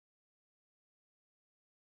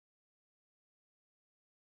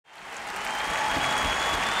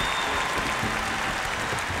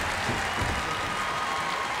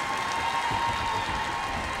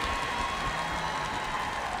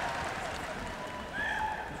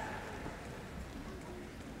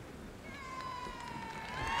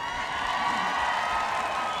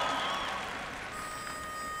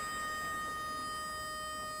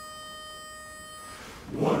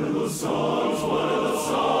One of those songs, keep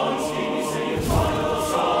me singing. One of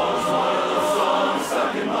those songs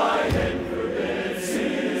stuck in my head. Forget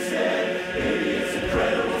singing instead. Baby, it's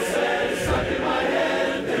incredible, sad. It's stuck in my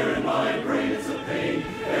head, there in my brain, it's a pain.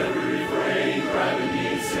 Every refrain grabbing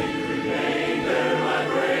the insane remain. There in my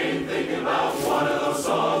brain, thinking about one of those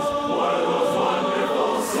songs, one of those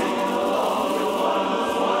wonderful, singing along with one of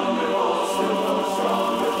those wonderful, still going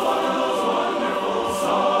strong with one of those wonderful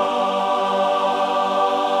songs.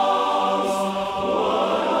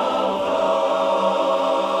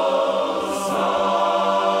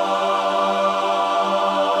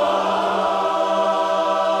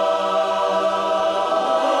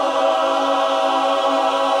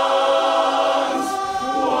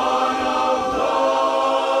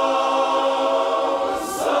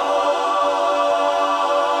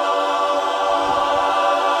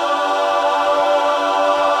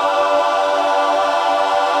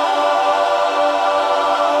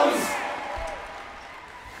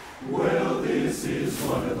 Well, this is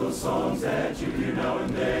one of those songs that you hear now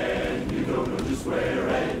and then. You don't know just where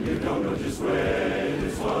and you don't know just when.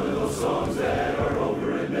 It's one of those songs that are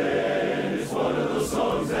over and then. It's one of those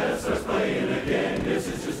songs that starts playing again. This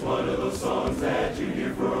is just one of those songs that you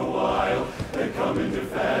hear for a while, then come into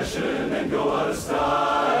fashion and go out of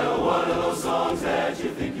style. One of those songs that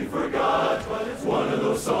you think you forgot, but it's one of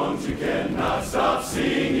those songs you cannot stop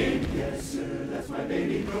singing. Yes, sir, that's my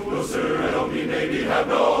baby. No, sir, I don't mean maybe have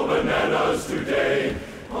no bananas today.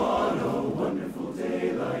 On a wonderful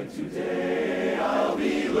day like today, I'll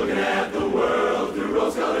be looking at the world through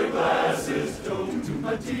rose-colored glasses. Don't to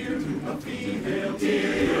my dear, to my female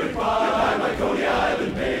dear, goodbye, my Coney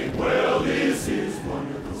Island maid. Well, this is one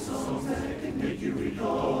of those songs that can make you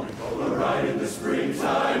recall a ride in the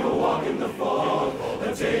springtime, a walk in the fall,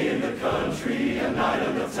 a day in the country, a night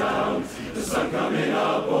in the town, the sun coming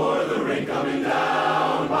up or the rain coming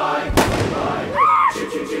down. Bye, bye, chip,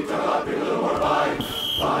 chip, chip, talk up a little more. Bye,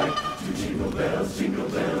 bye, to jingle bells,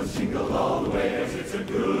 jingle all the way. 'Cause it's a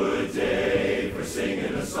good day for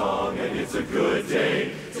singing a song, and it's a good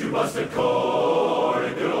day to bust a chord,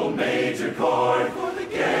 a good old major chord, for the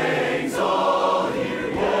gang's all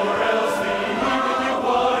here. Or else the evening you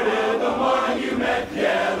parted, the morning you met,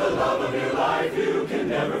 yeah, the love of your life you can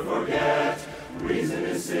never forget. Reason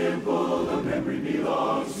is simple, the memory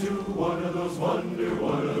belongs to one of those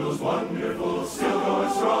wonderful, still going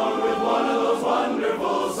strong with one of those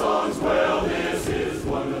wonderful songs. Well, this is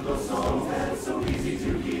one of those songs that's so easy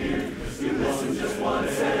to hear. You listen just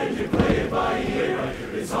once and you play it by ear.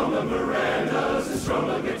 It's on the verandas and strung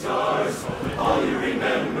on guitars. All you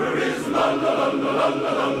remember is la la la la la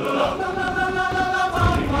la la la la.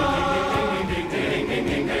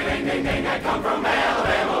 I come from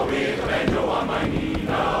Alabama with a banjo on my knee.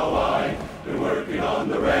 Now I've been working on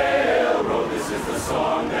the railroad. This is the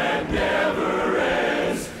song that never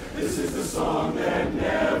ends. This is the song that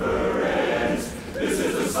never ends. This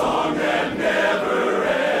is the song that never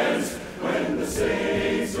ends. When the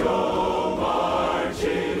saints go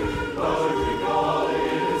marching, but recall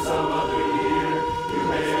it some other year. You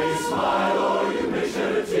may smile or you may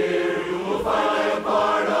shed a tear. You will find a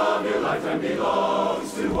part of your lifetime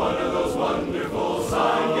belongs to one of those wonderful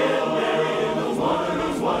songs. Get married in those one of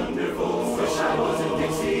those wonderful. Wish I was in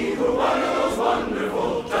Dixie for one of those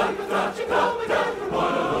wonderful. Da, da, da, da,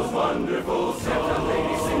 one of those wonderful. Step down,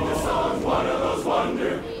 lady, sing the song. One of those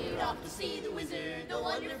wonderful. We're off to see the wizard, the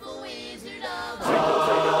wonderful Wizard of Oz. Twinkle,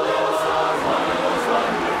 twinkle, little stars. One of those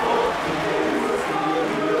wonderful.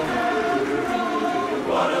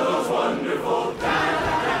 One of those wonderful. Da,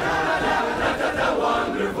 da, da, da, da, da, da, da,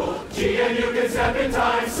 wonderful. Gee, and you can step in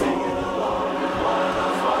time.